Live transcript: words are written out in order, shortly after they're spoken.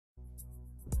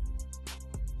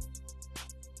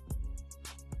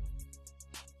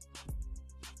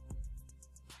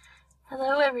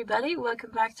Hello everybody,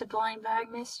 welcome back to Blind Bag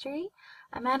Mystery.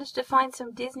 I managed to find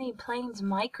some Disney Planes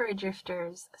micro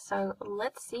drifters, so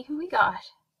let's see who we got.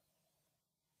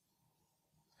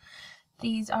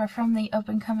 These are from the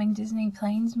up-and-coming Disney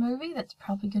Planes movie. That's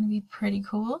probably going to be pretty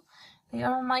cool. They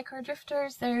are micro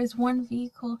drifters. There is one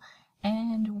vehicle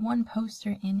and one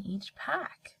poster in each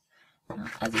pack. Now,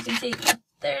 as you can see,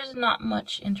 there's not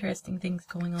much interesting things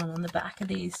going on the back of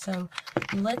these, so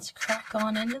let's crack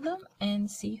on into them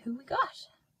and see who we got.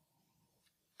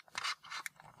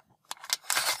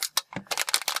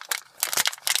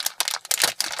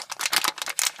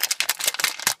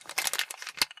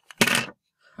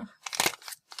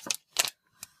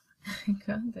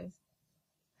 Got this.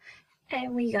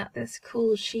 And we got this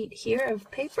cool sheet here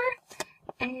of paper,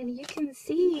 and you can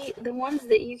see the ones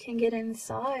that you can get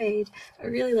inside. I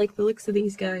really like the looks of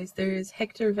these guys. There's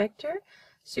Hector Vector,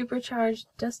 Supercharged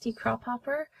Dusty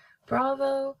Crophopper,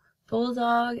 Bravo,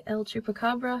 Bulldog, El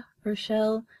Chupacabra,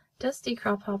 Rochelle, Dusty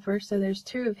Crophopper, so there's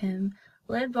two of him,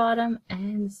 Lead Bottom,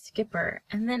 and Skipper.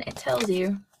 And then it tells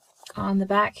you on the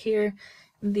back here,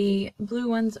 the blue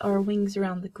ones are Wings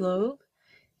Around the Globe,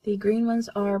 the green ones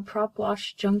are Prop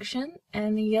Wash Junction,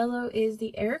 and the yellow is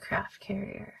the aircraft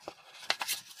carrier.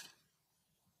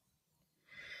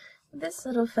 This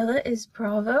little fella is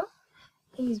Bravo.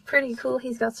 He's pretty cool.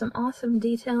 He's got some awesome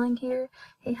detailing here.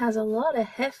 He has a lot of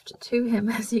heft to him,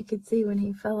 as you could see when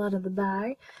he fell out of the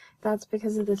bag. That's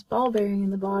because of this ball bearing in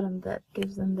the bottom that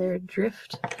gives them their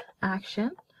drift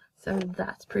action. So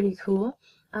that's pretty cool.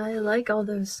 I like all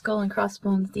those skull and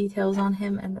crossbones details on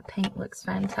him, and the paint looks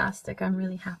fantastic. I'm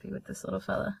really happy with this little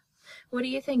fella. What do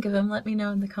you think of him? Let me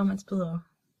know in the comments below.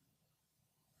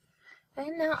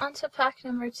 And now on to pack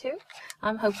number 2.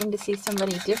 I'm hoping to see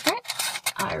somebody different.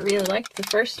 I really liked the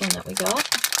first one that we got.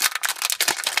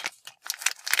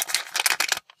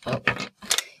 Oh.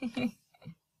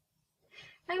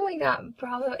 And we got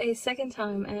Bravo a second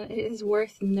time, and it is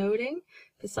worth noting,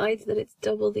 besides that it's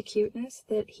double the cuteness,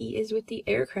 that he is with the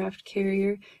aircraft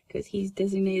carrier because he's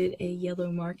designated a yellow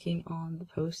marking on the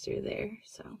poster there.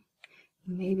 So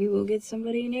maybe we'll get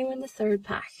somebody new in the third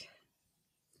pack.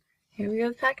 Here we go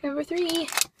with pack number 3.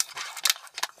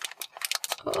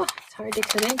 Oh, it's hard to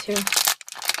cut into.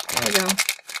 There we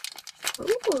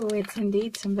go. Ooh, it's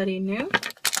indeed somebody new.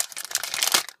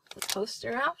 The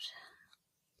poster out.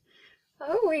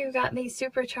 Oh, we've got the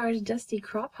Supercharged Dusty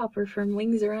Crophopper from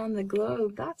Wings Around the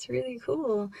Globe. That's really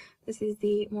cool. This is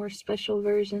the more special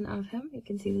version of him. You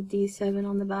can see the D7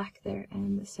 on the back there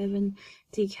and the 7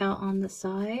 decal on the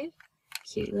side.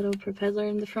 Cute little propeller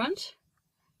in the front.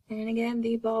 And again,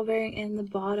 the ball bearing in the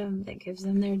bottom that gives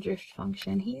them their drift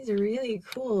function. He's really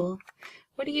cool.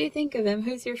 What do you think of him?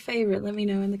 Who's your favorite? Let me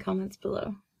know in the comments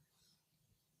below.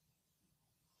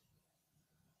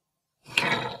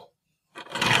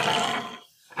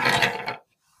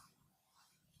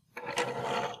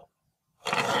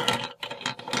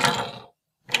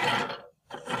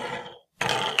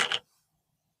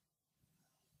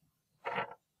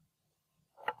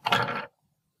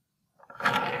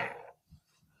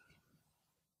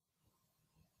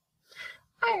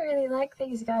 I really like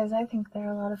these guys. I think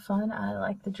they're a lot of fun. I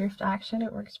like the drift action.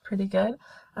 It works pretty good.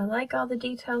 I like all the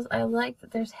details. I like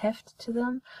that there's heft to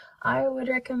them. I would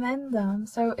recommend them.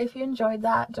 So if you enjoyed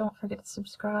that, don't forget to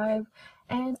subscribe.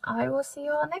 And I will see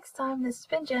you all next time. This has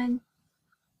been Jen.